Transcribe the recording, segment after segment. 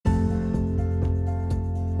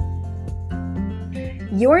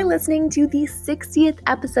You're listening to the 60th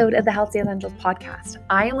episode of the Healthy Essentials podcast.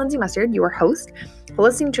 I am Lindsay Mustard, your host,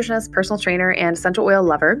 holistic nutritionist, personal trainer, and essential oil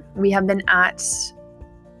lover. We've been at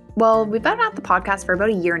the podcast for about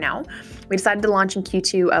a year now. We decided to launch in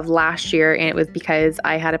Q2 of last year, and it was because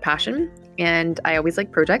I had a passion and I always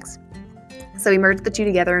like projects. So we merged the two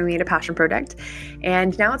together and we made a passion project.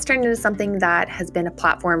 And now it's turned into something that has been a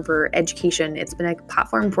platform for education. It's been a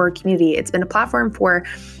platform for community. It's been a platform for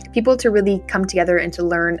people to really come together and to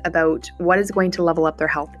learn about what is going to level up their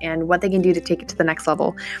health and what they can do to take it to the next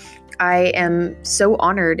level. I am so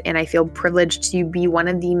honored and I feel privileged to be one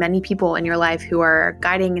of the many people in your life who are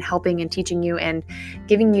guiding and helping and teaching you and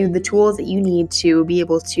giving you the tools that you need to be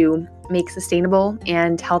able to make sustainable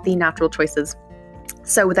and healthy natural choices.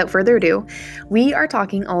 So without further ado, we are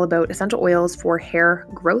talking all about essential oils for hair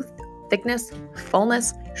growth, thickness,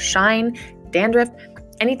 fullness, shine, dandruff,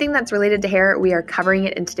 anything that's related to hair. We are covering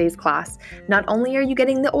it in today's class. Not only are you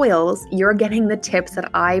getting the oils, you're getting the tips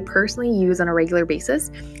that I personally use on a regular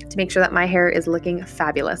basis to make sure that my hair is looking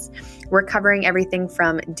fabulous. We're covering everything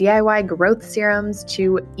from DIY growth serums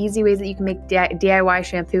to easy ways that you can make DIY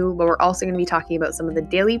shampoo, but we're also going to be talking about some of the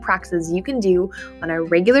daily practices you can do on a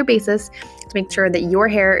regular basis to make sure that your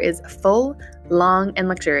hair is full, long, and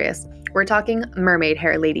luxurious. We're talking mermaid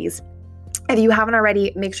hair, ladies. If you haven't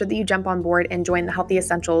already, make sure that you jump on board and join the Healthy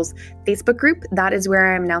Essentials Facebook group. That is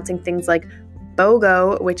where I'm announcing things like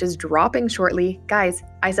BOGO, which is dropping shortly. Guys,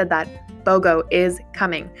 I said that. BOGO is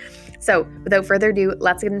coming. So without further ado,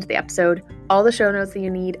 let's get into the episode. All the show notes that you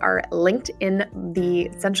need are linked in the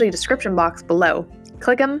essentially description box below.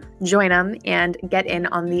 Click them, join them, and get in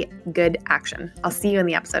on the good action. I'll see you in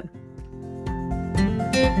the episode.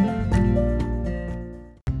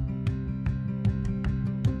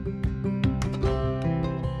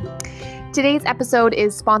 Today's episode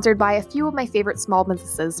is sponsored by a few of my favorite small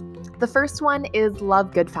businesses. The first one is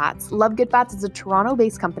Love Good Fats. Love Good Fats is a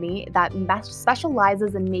Toronto-based company that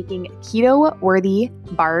specializes in making keto-worthy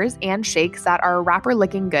bars and shakes that are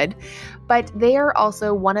wrapper-looking good. But they are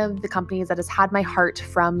also one of the companies that has had my heart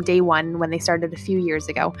from day one when they started a few years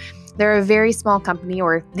ago. They're a very small company,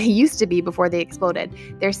 or they used to be before they exploded.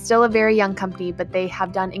 They're still a very young company, but they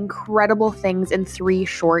have done incredible things in 3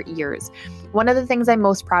 short years. One of the things I'm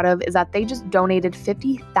most proud of is that they just donated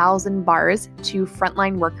 50,000 bars to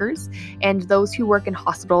frontline workers and those who work in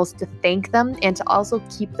hospitals to thank them and to also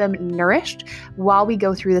keep them nourished while we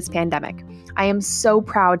go through this pandemic. I am so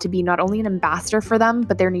proud to be not only an ambassador for them,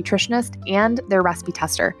 but their nutritionist and their recipe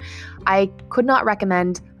tester. I could not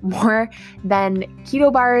recommend more than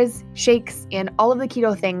keto bars, shakes, and all of the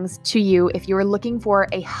keto things to you if you are looking for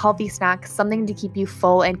a healthy snack, something to keep you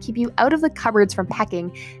full and keep you out of the cupboards from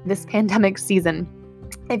pecking this pandemic season.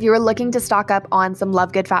 If you are looking to stock up on some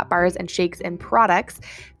Love Good Fat bars and shakes and products,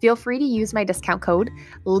 feel free to use my discount code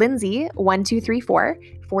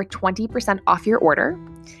Lindsay1234 for 20% off your order.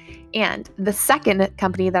 And the second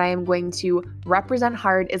company that I am going to represent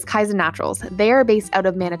hard is Kaizen Naturals. They are based out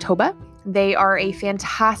of Manitoba. They are a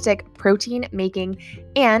fantastic protein making,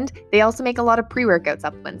 and they also make a lot of pre-workout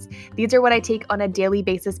supplements. These are what I take on a daily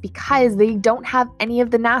basis because they don't have any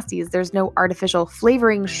of the nasties. There's no artificial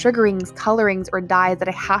flavorings, sugarings, colorings, or dyes that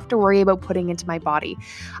I have to worry about putting into my body.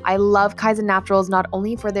 I love Kaizen Naturals not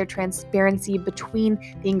only for their transparency between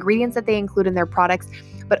the ingredients that they include in their products,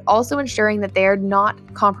 but also ensuring that they're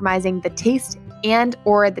not compromising the taste and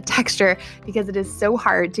or the texture because it is so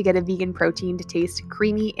hard to get a vegan protein to taste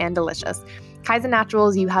creamy and delicious. Kaizen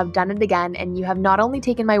Naturals, you have done it again, and you have not only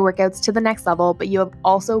taken my workouts to the next level, but you have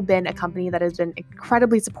also been a company that has been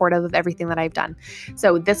incredibly supportive of everything that I've done.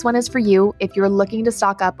 So this one is for you if you're looking to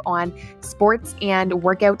stock up on sports and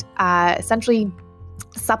workout, essentially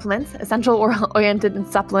supplements, essential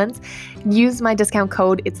oil-oriented supplements. Use my discount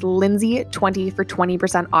code. It's Lindsay20 for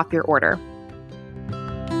 20% off your order.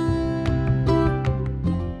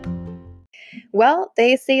 Well,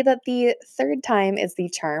 they say that the third time is the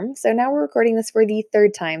charm. So now we're recording this for the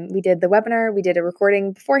third time. We did the webinar, we did a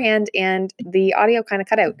recording beforehand, and the audio kind of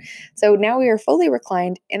cut out. So now we are fully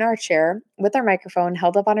reclined in our chair with our microphone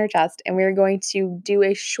held up on our chest, and we are going to do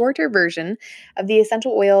a shorter version of the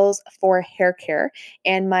essential oils for hair care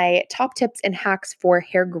and my top tips and hacks for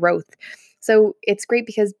hair growth. So it's great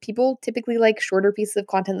because people typically like shorter pieces of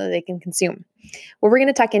content that they can consume. What we're going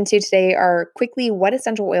to tuck into today are quickly what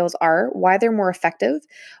essential oils are, why they're more effective,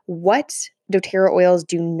 what doTERRA oils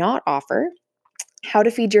do not offer, how to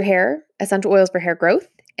feed your hair, essential oils for hair growth,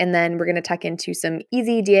 and then we're going to tuck into some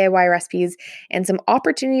easy DIY recipes and some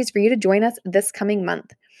opportunities for you to join us this coming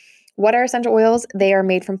month. What are essential oils? They are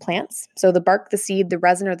made from plants. So the bark, the seed, the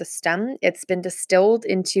resin, or the stem, it's been distilled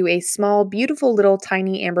into a small, beautiful little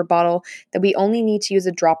tiny amber bottle that we only need to use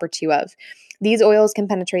a drop or two of. These oils can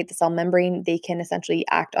penetrate the cell membrane. They can essentially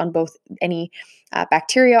act on both any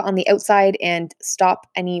bacteria on the outside and stop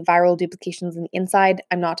any viral duplications on the inside.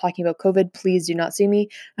 I'm not talking about COVID. Please do not sue me.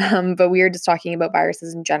 But we are just talking about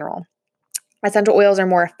viruses in general. Essential oils are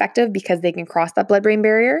more effective because they can cross that blood-brain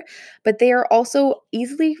barrier, but they are also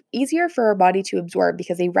easier for our body to absorb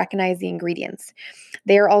because they recognize the ingredients.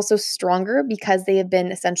 They are also stronger because they have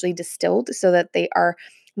been essentially distilled so that they are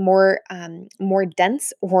more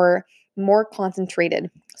dense or more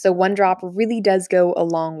concentrated. So one drop really does go a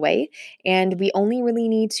long way, and we only really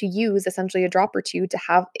need to use essentially a drop or two to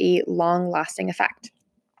have a long-lasting effect.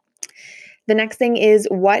 The next thing is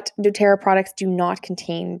what doTERRA products do not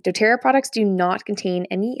contain. doTERRA products do not contain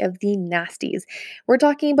any of the nasties. We're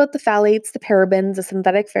talking about the phthalates, the parabens, the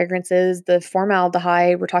synthetic fragrances, the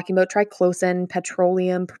formaldehyde. We're talking about triclosan,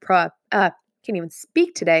 petroleum, can't even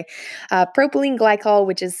speak today. Propylene glycol,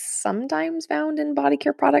 which is sometimes found in body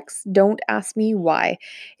care products. Don't ask me why.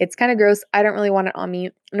 It's kind of gross. I don't really want it on me,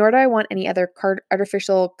 nor do I want any other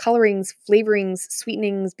artificial colorings, flavorings,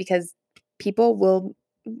 sweetenings, because people will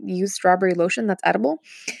use strawberry lotion that's edible.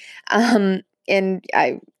 And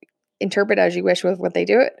I interpret as you wish with what they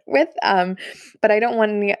do it with. But I don't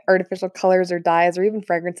want any artificial colors or dyes or even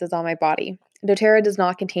fragrances on my body. doTERRA does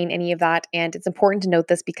not contain any of that. And it's important to note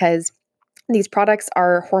this because these products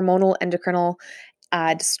are hormonal endocrinal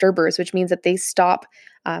disturbers, which means that they stop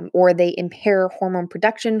or they impair hormone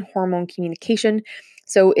production, hormone communication.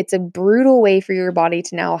 So it's a brutal way for your body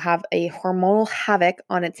to now have a hormonal havoc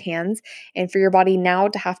on its hands, and for your body now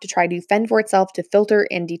to have to try to fend for itself, to filter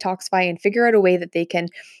and detoxify and figure out a way that they can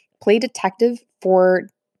play detective for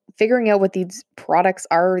figuring out what these products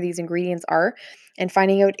are or these ingredients are, and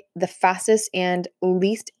finding out the fastest and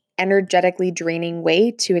least energetically draining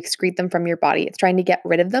way to excrete them from your body. It's trying to get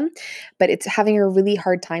rid of them, but it's having a really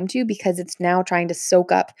hard time to because it's now trying to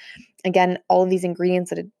soak up, again, all of these ingredients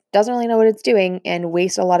that it doesn't really know what it's doing and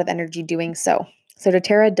waste a lot of energy doing so. So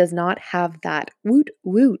doTERRA does not have that. Woot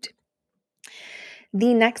woot.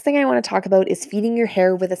 The next thing I want to talk about is feeding your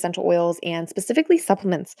hair with essential oils and specifically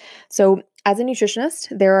supplements. So, as a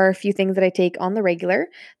nutritionist, there are a few things that I take on the regular.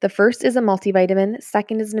 The first is a multivitamin,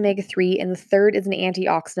 second is an omega-3, and the third is an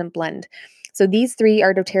antioxidant blend. So, these three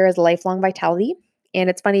are doTERRA's Lifelong Vitality. And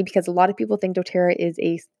it's funny because a lot of people think doTERRA is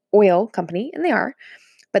a oil company, and they are.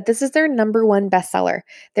 But this is their number one bestseller.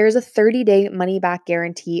 There is a 30-day money-back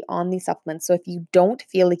guarantee on these supplements. So if you don't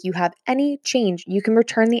feel like you have any change, you can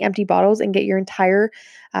return the empty bottles and get your entire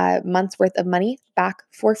month's worth of money back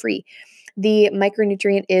for free. The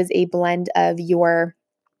micronutrient is a blend of your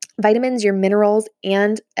vitamins, your minerals,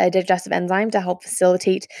 and a digestive enzyme to help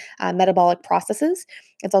facilitate metabolic processes.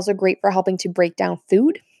 It's also great for helping to break down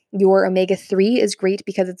food. Your omega-3 is great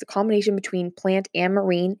because it's a combination between plant and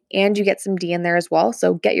marine, and you get some D in there as well.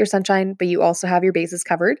 So get your sunshine, but you also have your bases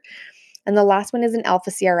covered. And the last one is an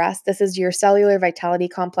alpha CRS. This is your cellular vitality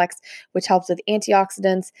complex, which helps with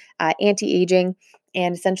antioxidants, anti-aging,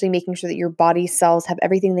 and essentially making sure that your body cells have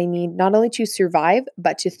everything they need, not only to survive,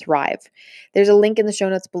 but to thrive. There's a link in the show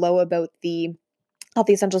notes below about the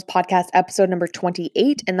Healthy Essentials podcast episode number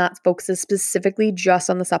 28, and that focuses specifically just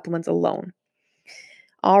on the supplements alone.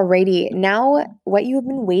 Alrighty, now what you have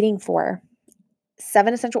been waiting for.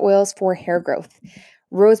 7 essential oils for hair growth.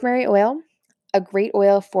 Rosemary oil, a great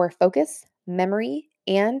oil for focus, memory,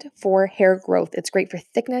 and for hair growth. It's great for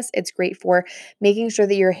thickness. It's great for making sure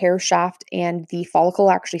that your hair shaft and the follicle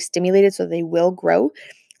are actually stimulated so they will grow.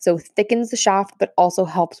 So thickens the shaft, but also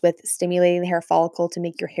helps with stimulating the hair follicle to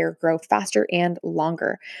make your hair grow faster and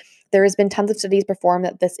longer. There has been tons of studies performed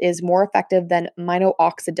that this is more effective than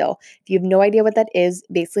minoxidil. If you have no idea what that is,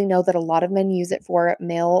 basically know that a lot of men use it for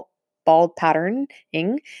male bald patterning.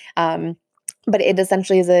 But it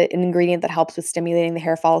essentially is an ingredient that helps with stimulating the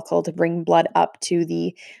hair follicle to bring blood up to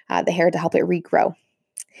the hair to help it regrow.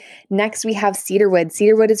 Next, we have cedarwood.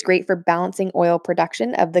 Cedarwood is great for balancing oil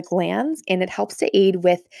production of the glands, and it helps to aid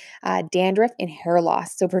with dandruff and hair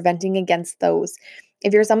loss, so preventing against those.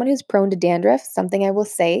 If you're someone who's prone to dandruff, something I will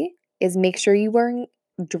say is make sure you are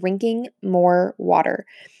drinking more water.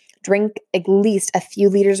 Drink at least a few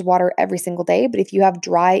liters of water every single day, but if you have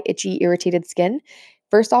dry, itchy, irritated skin,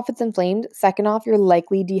 first off, it's inflamed. Second off, you're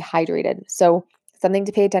likely dehydrated. So something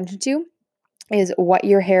to pay attention to is what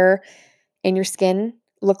your hair and your skin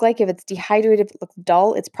look like. If it's dehydrated, if it looks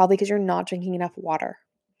dull, it's probably because you're not drinking enough water.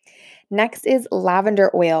 Next is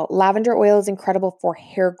lavender oil. Lavender oil is incredible for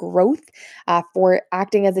hair growth, for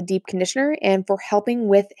acting as a deep conditioner, and for helping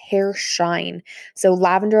with hair shine. So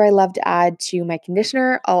lavender I love to add to my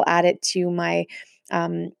conditioner. I'll add it to my,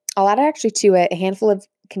 I'll add it actually to a handful of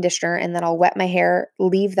conditioner, and then I'll wet my hair,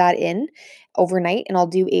 leave that in overnight, and I'll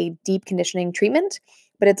do a deep conditioning treatment.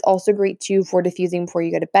 But it's also great too for diffusing before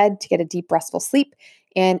you go to bed to get a deep, restful sleep.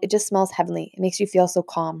 And it just smells heavenly. It makes you feel so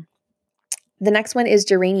calm. The next one is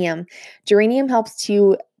geranium. Geranium helps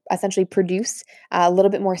to essentially produce a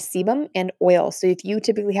little bit more sebum and oil. So if you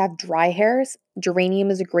typically have dry hairs,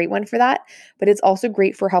 geranium is a great one for that, but it's also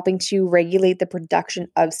great for helping to regulate the production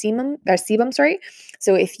of sebum, sorry.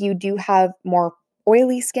 So if you do have more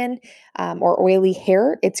oily skin or oily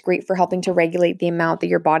hair, it's great for helping to regulate the amount that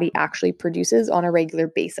your body actually produces on a regular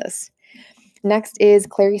basis. Next is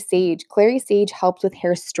clary sage. Clary sage helps with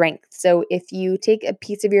hair strength. So if you take a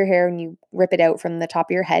piece of your hair and you rip it out from the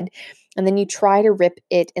top of your head, and then you try to rip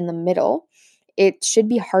it in the middle, it should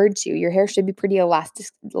be hard to. Your hair should be pretty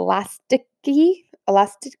elasticy,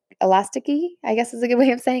 I guess is a good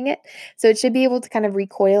way of saying it. So it should be able to kind of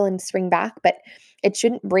recoil and swing back, but it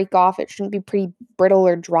shouldn't break off. It shouldn't be pretty brittle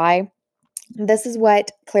or dry. This is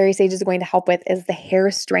what clary sage is going to help with, is the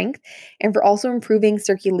hair strength, and for also improving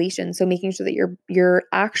circulation. So making sure that your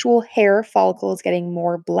actual hair follicle is getting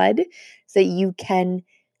more blood so that you can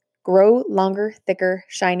grow longer, thicker,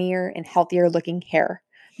 shinier, and healthier looking hair.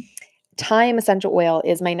 Thyme essential oil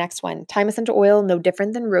is my next one. Thyme essential oil, no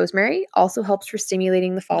different than rosemary, also helps for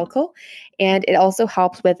stimulating the follicle, and it also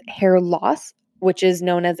helps with hair loss, which is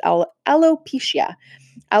known as alopecia.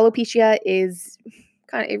 Alopecia is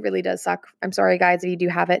it really does suck. I'm sorry, guys, if you do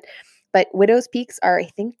have it. But widow's peaks are, I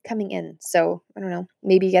think, coming in. So I don't know,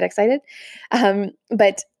 maybe get excited.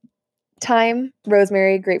 But thyme,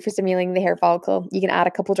 rosemary, great for stimulating the hair follicle. You can add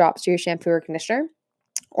a couple drops to your shampoo or conditioner,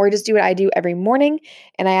 or just do what I do every morning,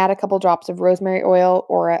 and I add a couple drops of rosemary oil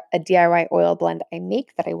or a DIY oil blend I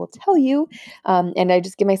make that I will tell you, and I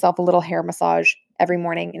just give myself a little hair massage every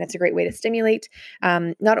morning, and it's a great way to stimulate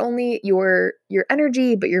not only your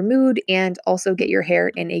energy, but your mood, and also get your hair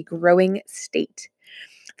in a growing state.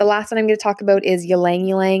 The last one I'm going to talk about is ylang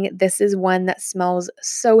ylang. This is one that smells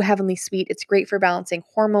so heavenly sweet. It's great for balancing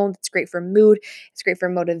hormones. It's great for mood. It's great for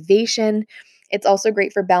motivation. It's also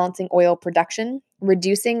great for balancing oil production,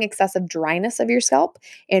 reducing excessive dryness of your scalp,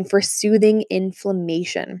 and for soothing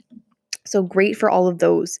inflammation. So great for all of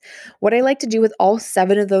those. What I like to do with all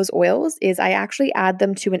 7 of those oils is I actually add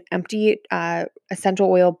them to an empty essential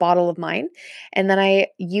oil bottle of mine, and then I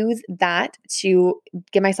use that to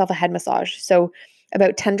give myself a head massage. So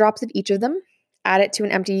about 10 drops of each of them, add it to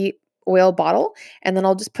an empty oil bottle, and then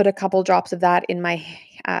I'll just put a couple drops of that in my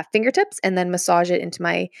fingertips and then massage it into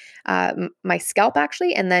my my scalp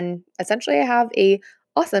actually, and then essentially I have a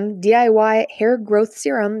awesome DIY hair growth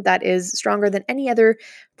serum that is stronger than any other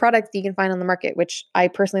product that you can find on the market, which I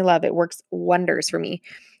personally love. It works wonders for me.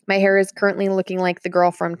 My hair is currently looking like the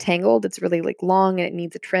girl from Tangled. It's really long and it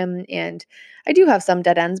needs a trim, and I do have some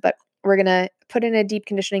dead ends, but we're going to put in a deep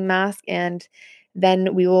conditioning mask, and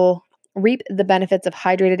then we will reap the benefits of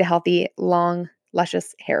hydrated, healthy, long,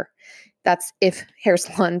 luscious hair. That's if hair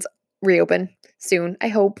salons reopen soon, I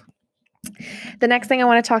hope. The next thing I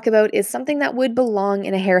want to talk about is something that would belong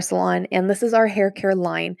in a hair salon, and this is our hair care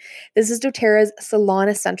line. This is doTERRA's Salon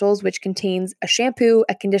Essentials, which contains a shampoo,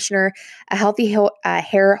 a conditioner, a healthy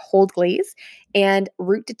hair hold glaze, and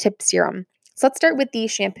root to tip serum. So let's start with the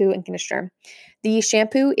shampoo and conditioner. The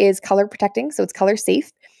shampoo is color protecting, so it's color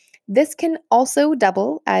safe. This can also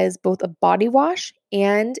double as both a body wash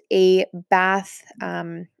and a bath,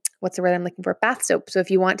 what's the word I'm looking for? Bath soap. So if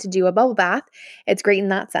you want to do a bubble bath, it's great in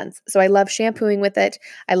that sense. So I love shampooing with it.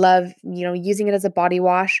 I love, using it as a body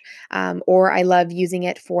wash, or I love using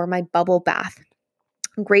it for my bubble bath.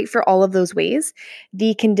 Great for all of those ways.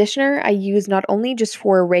 The conditioner I use not only just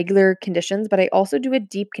for regular conditions, but I also do a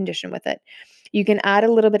deep condition with it. You can add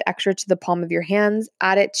a little bit extra to the palm of your hands,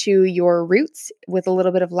 add it to your roots with a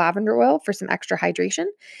little bit of lavender oil for some extra hydration,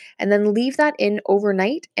 and then leave that in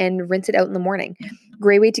overnight and rinse it out in the morning.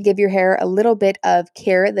 Great way to give your hair a little bit of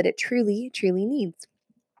care that it truly, truly needs.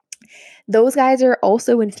 Those guys are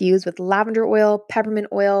also infused with lavender oil, peppermint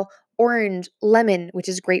oil, orange, lemon, which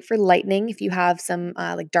is great for lightening. If you have some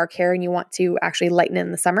dark hair and you want to actually lighten it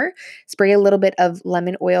in the summer, spray a little bit of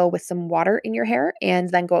lemon oil with some water in your hair and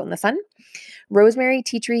then go out in the sun. Rosemary,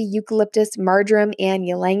 tea tree, eucalyptus, marjoram, and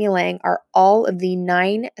ylang ylang are all of the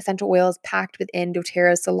 9 essential oils packed within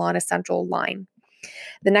doTERRA's Salon Essential line.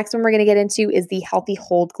 The next one we're going to get into is the Healthy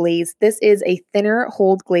Hold Glaze. This is a thinner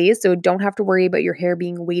hold glaze, so don't have to worry about your hair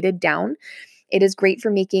being weighted down. It is great for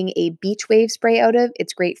making a beach wave spray out of.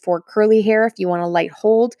 It's great for curly hair if you want a light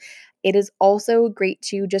hold. It is also great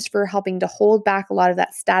too just for helping to hold back a lot of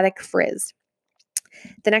that static frizz.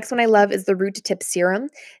 The next one I love is the root to tip serum.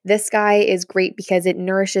 This guy is great because it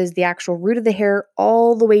nourishes the actual root of the hair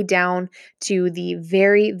all the way down to the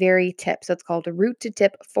very, very tip. So it's called a root to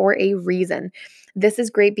tip for a reason. This is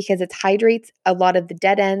great because it hydrates a lot of the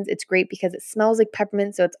dead ends. It's great because it smells like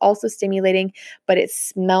peppermint, so it's also stimulating, but it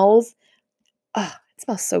smells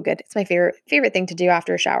so good. It's my favorite thing to do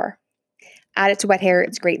after a shower. Add it to wet hair.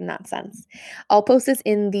 It's great in that sense. I'll post this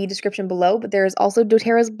in the description below, but there's also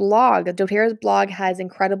doTERRA's blog. doTERRA's blog has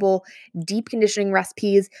incredible deep conditioning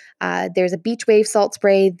recipes. There's a beach wave salt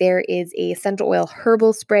spray. There is a essential oil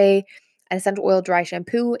herbal spray, an essential oil dry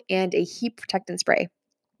shampoo, and a heat protectant spray.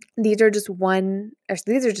 These are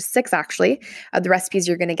just six actually of the recipes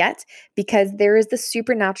you're going to get, because there is the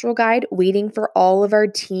supernatural guide waiting for all of our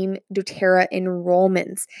Team doTERRA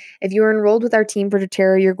enrollments. If you are enrolled with our team for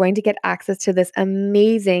doTERRA, you're going to get access to this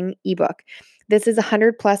amazing ebook. This is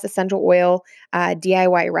 100 plus essential oil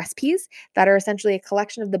DIY recipes that are essentially a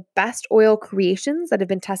collection of the best oil creations that have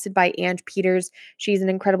been tested by Ange Peters. She's an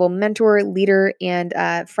incredible mentor, leader, and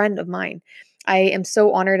friend of mine. I am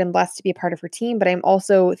so honored and blessed to be a part of her team, but I'm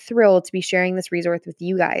also thrilled to be sharing this resource with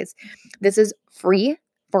you guys. This is free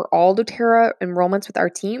for all doTERRA enrollments with our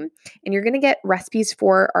team, and you're going to get recipes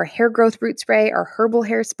for our hair growth root spray, our herbal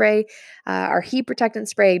hair spray, our heat protectant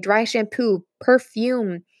spray, dry shampoo,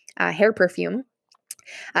 perfume, hair perfume,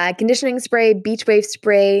 conditioning spray, beach wave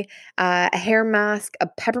spray, a hair mask, a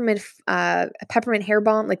peppermint hair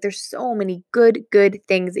balm. Like, there's so many good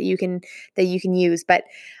things that you can use. But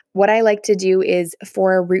what I like to do is,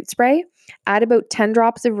 for a root spray, add about 10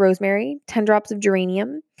 drops of rosemary, 10 drops of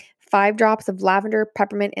geranium, 5 drops of lavender,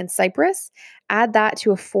 peppermint, and cypress. Add that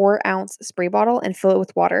to a 4-ounce spray bottle and fill it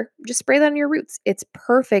with water. Just spray that on your roots. It's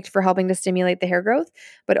perfect for helping to stimulate the hair growth,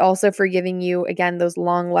 but also for giving you, again, those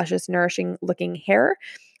long, luscious, nourishing looking hair,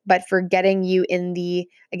 but for getting you in the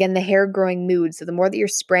hair growing mood. So the more that you're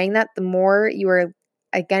spraying that, the more you are,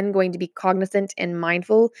 again, going to be cognizant and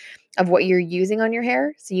mindful of what you're using on your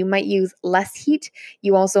hair. So you might use less heat.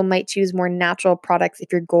 You also might choose more natural products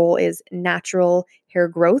if your goal is natural hair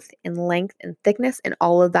growth and length and thickness and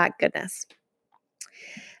all of that goodness.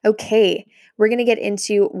 Okay, we're going to get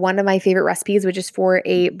into one of my favorite recipes, which is for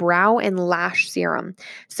a brow and lash serum.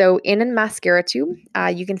 So in a mascara tube,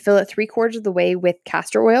 you can fill it 3/4 of the way with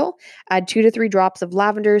castor oil, add 2 to 3 drops of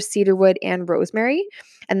lavender, cedarwood, and rosemary.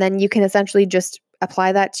 And then you can essentially just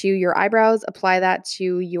apply that to your eyebrows, apply that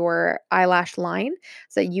to your eyelash line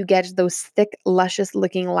so that you get those thick, luscious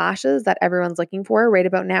looking lashes that everyone's looking for right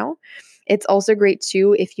about now. It's also great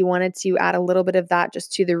too if you wanted to add a little bit of that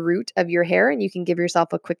just to the root of your hair, and you can give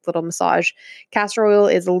yourself a quick little massage. Castor oil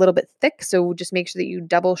is a little bit thick, so just make sure that you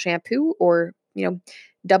double shampoo or,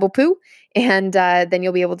 double poo, and then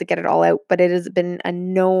you'll be able to get it all out. But it has been a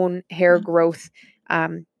known hair grower,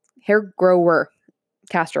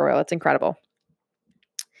 castor oil. It's incredible.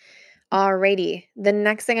 Alrighty, the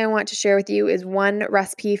next thing I want to share with you is one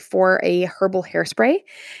recipe for a herbal hairspray.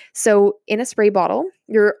 So in a spray bottle,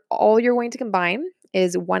 all you're going to combine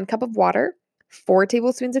is 1 cup of water, 4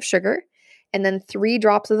 tablespoons of sugar, and then 3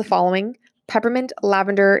 drops of the following: peppermint,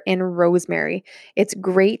 lavender, and rosemary. It's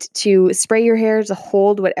great to spray your hair to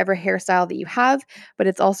hold whatever hairstyle that you have, but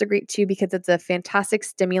it's also great too because it's a fantastic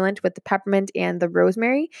stimulant with the peppermint and the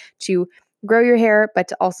rosemary to grow your hair, but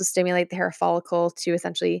to also stimulate the hair follicle to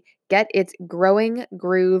essentially get its growing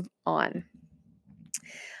groove on.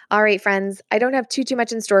 All right, friends, I don't have too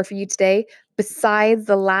much in store for you today, besides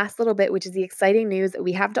the last little bit, which is the exciting news that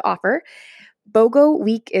we have to offer. BOGO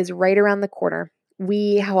week is right around the corner.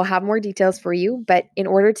 We will have more details for you, but in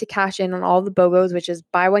order to cash in on all the BOGOs, which is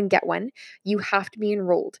buy one, get one, you have to be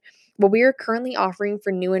enrolled. What we are currently offering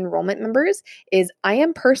for new enrollment members is I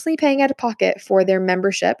am personally paying out of pocket for their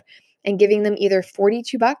membership and giving them either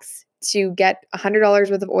 $42 to get $100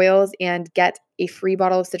 worth of oils and get a free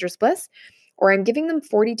bottle of Citrus Bliss, or I'm giving them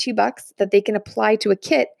 $42 that they can apply to a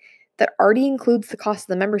kit that already includes the cost of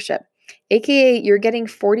the membership. AKA, you're getting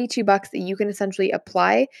 $42 that you can essentially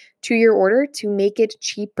apply to your order to make it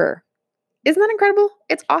cheaper. Isn't that incredible?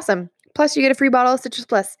 It's awesome. Plus, you get a free bottle of Citrus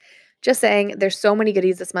Bliss. Just saying, there's so many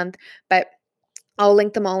goodies this month, but I'll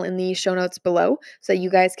link them all in the show notes below so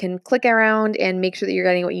you guys can click around and make sure that you're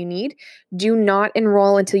getting what you need. Do not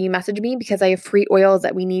enroll until you message me, because I have free oils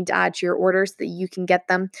that we need to add to your order so that you can get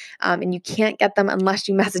them, and you can't get them unless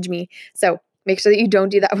you message me. So make sure that you don't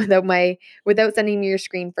do that without sending me your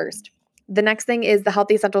screen first. The next thing is the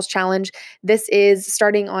Healthy Essentials Challenge. This is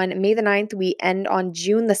starting on May the 9th. We end on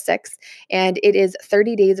June the 6th, and it is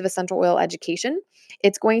 30 days of essential oil education.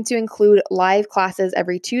 It's going to include live classes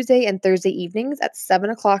every Tuesday and Thursday evenings at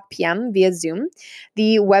 7:00 p.m. via Zoom.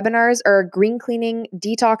 The webinars are green cleaning,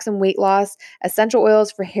 detox and weight loss, essential oils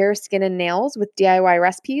for hair, skin, and nails with DIY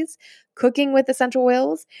recipes, cooking with essential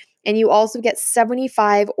oils, and you also get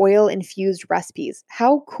 75 oil-infused recipes.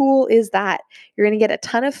 How cool is that? You're going to get a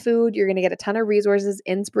ton of food. You're going to get a ton of resources,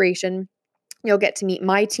 inspiration. You'll get to meet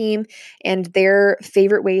my team and their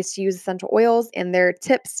favorite ways to use essential oils and their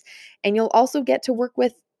tips. And you'll also get to work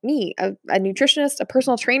with me, a nutritionist, a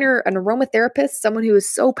personal trainer, an aromatherapist, someone who is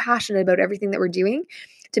so passionate about everything that we're doing,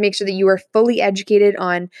 to make sure that you are fully educated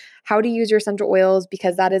on how to use your essential oils,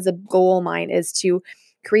 because that is a goal of mine, is to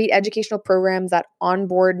create educational programs that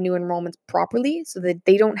onboard new enrollments properly so that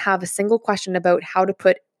they don't have a single question about how to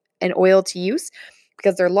put an oil to use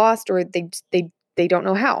because they're lost or they don't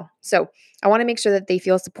know how. So I want to make sure that they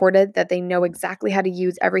feel supported, that they know exactly how to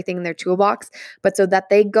use everything in their toolbox, but so that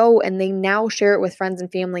they go and they now share it with friends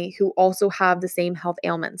and family who also have the same health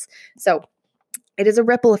ailments. So it is a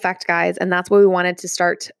ripple effect, guys, and that's what we wanted to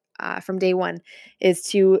start from day one, is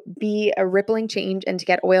to be a rippling change and to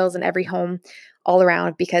get oils in every home all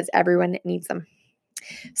around, because everyone needs them.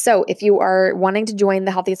 So if you are wanting to join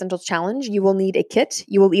the Healthy Essentials Challenge, you will need a kit.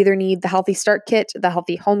 You will either need the Healthy Start Kit, the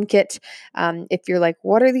Healthy Home Kit. If you're like,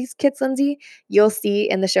 what are these kits, Lindsay? You'll see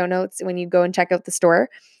in the show notes when you go and check out the store.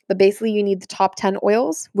 But basically, you need the top 10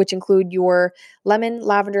 oils, which include your lemon,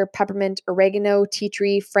 lavender, peppermint, oregano, tea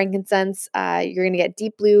tree, frankincense. You're going to get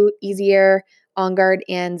Deep Blue, Easy Air, On Guard,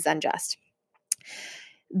 and Zengest.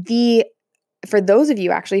 For those of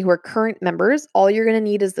you actually who are current members, all you're going to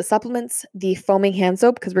need is the supplements, the foaming hand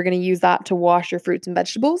soap, because we're going to use that to wash your fruits and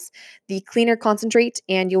vegetables, the cleaner concentrate,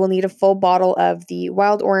 and you will need a full bottle of the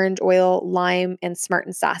wild orange oil, lime, and Smart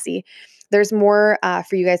and Sassy. There's more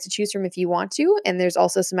for you guys to choose from if you want to, and there's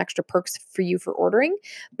also some extra perks for you for ordering,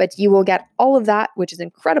 but you will get all of that, which is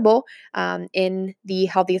incredible, in the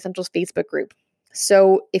Healthy Essentials Facebook group.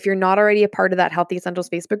 So if you're not already a part of that Healthy Essentials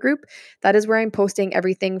Facebook group, that is where I'm posting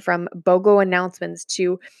everything from BOGO announcements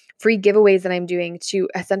to free giveaways that I'm doing to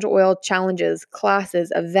essential oil challenges,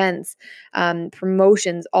 classes, events,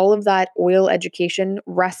 promotions, all of that oil education,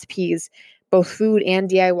 recipes, both food and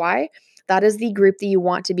DIY. That is the group that you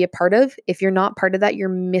want to be a part of. If you're not part of that, you're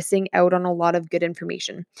missing out on a lot of good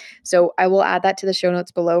information. So I will add that to the show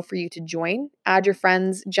notes below for you to join. Add your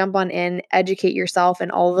friends, jump on in, educate yourself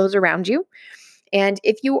and all of those around you. And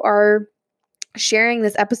if you are sharing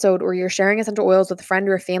this episode or you're sharing essential oils with a friend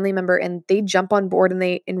or a family member and they jump on board and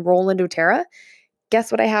they enroll in doTERRA,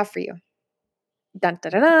 guess what I have for you? Dun, da,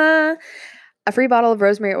 da, da. A free bottle of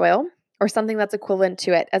rosemary oil or something that's equivalent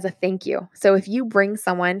to it as a thank you. So if you bring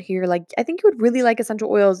someone who you're like, I think you would really like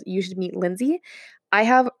essential oils, you should meet Lindsay. I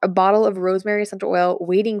have a bottle of rosemary essential oil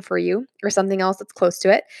waiting for you, or something else that's close to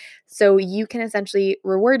it. So you can essentially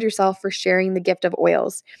reward yourself for sharing the gift of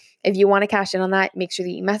oils. If you want to cash in on that, make sure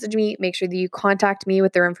that you message me, make sure that you contact me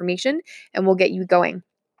with their information, and we'll get you going.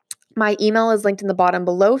 My email is linked in the bottom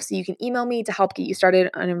below, so you can email me to help get you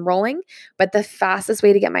started on enrolling. But the fastest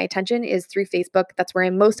way to get my attention is through Facebook. That's where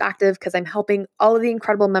I'm most active, because I'm helping all of the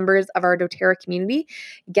incredible members of our doTERRA community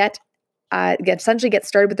get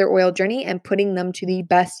started with their oil journey and putting them to the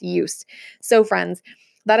best use. So friends,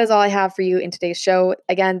 that is all I have for you in today's show.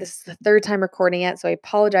 Again, this is the third time recording it, so I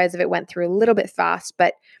apologize if it went through a little bit fast,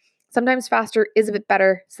 but sometimes faster is a bit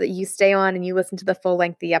better so that you stay on and you listen to the full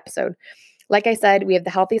length of the episode. Like I said, we have the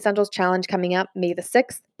Healthy Essentials Challenge coming up May the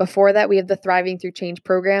 6th. Before that, we have the Thriving Through Change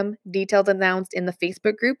program, details announced in the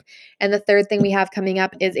Facebook group. And the third thing we have coming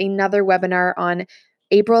up is another webinar on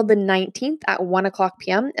April the 19th at 1:00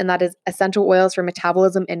 p.m., and that is Essential Oils for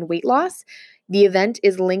Metabolism and Weight Loss. The event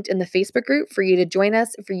is linked in the Facebook group for you to join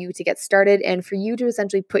us, for you to get started, and for you to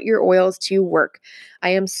essentially put your oils to work. I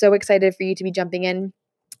am so excited for you to be jumping in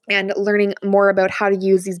and learning more about how to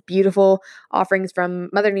use these beautiful offerings from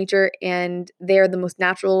Mother Nature. And they're the most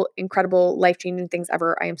natural, incredible, life-changing things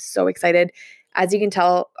ever. I am so excited. As you can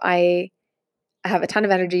tell, I have a ton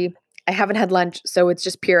of energy. I haven't had lunch, so it's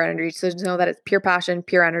just pure energy. So just know that it's pure passion,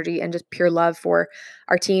 pure energy, and just pure love for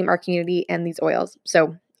our team, our community, and these oils.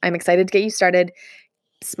 So I'm excited to get you started.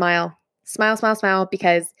 Smile, smile, smile, smile,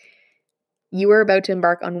 because you are about to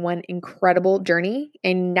embark on one incredible journey,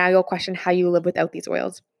 and now you'll question how you live without these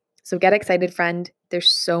oils. So get excited, friend. There's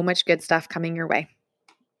so much good stuff coming your way.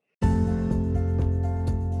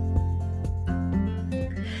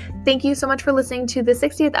 Thank you so much for listening to the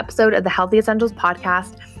 60th episode of the Healthy Essentials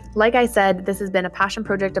podcast. Like I said, this has been a passion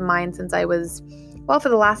project of mine since I was, for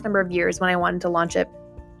the last number of years when I wanted to launch it.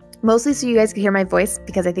 mostly so you guys can hear my voice,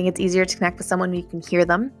 because I think it's easier to connect with someone when you can hear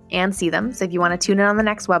them and see them. So if you want to tune in on the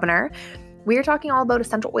next webinar, we are talking all about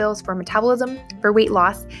essential oils for metabolism, for weight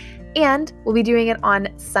loss, and we'll be doing it on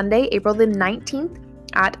Sunday, April the 19th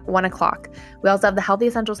at 1 o'clock. We also have the Healthy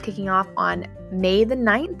Essentials kicking off on May the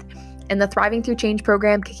 9th and the Thriving Through Change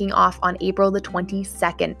program kicking off on April the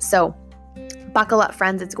 22nd. So buckle up,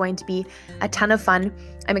 friends. It's going to be a ton of fun.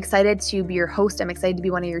 I'm excited to be your host. I'm excited to be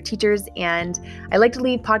one of your teachers. And I like to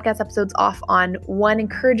lead podcast episodes off on one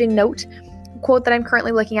encouraging note. Quote that I'm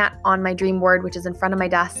currently looking at on my dream board, which is in front of my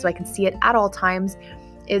desk so I can see it at all times,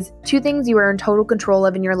 is 2 things you are in total control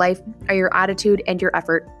of in your life are your attitude and your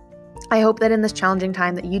effort. I hope that in this challenging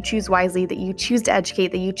time that you choose wisely, that you choose to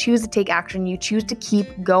educate, that you choose to take action, you choose to keep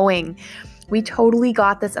going. We totally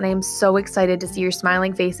got this, and I am so excited to see your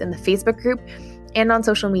smiling face in the Facebook group and on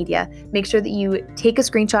social media. Make sure that you take a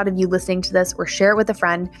screenshot of you listening to this or share it with a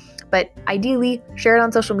friend, but ideally share it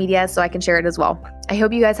on social media so I can share it as well. I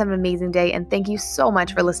hope you guys have an amazing day, and thank you so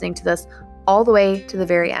much for listening to this all the way to the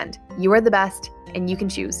very end. You are the best, and you can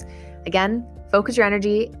choose. Again, focus your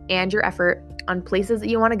energy and your effort on places that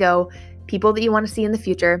you want to go, people that you want to see in the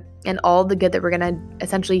future, and all the good that we're going to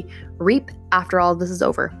essentially reap after all of this is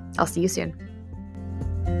over. I'll see you soon.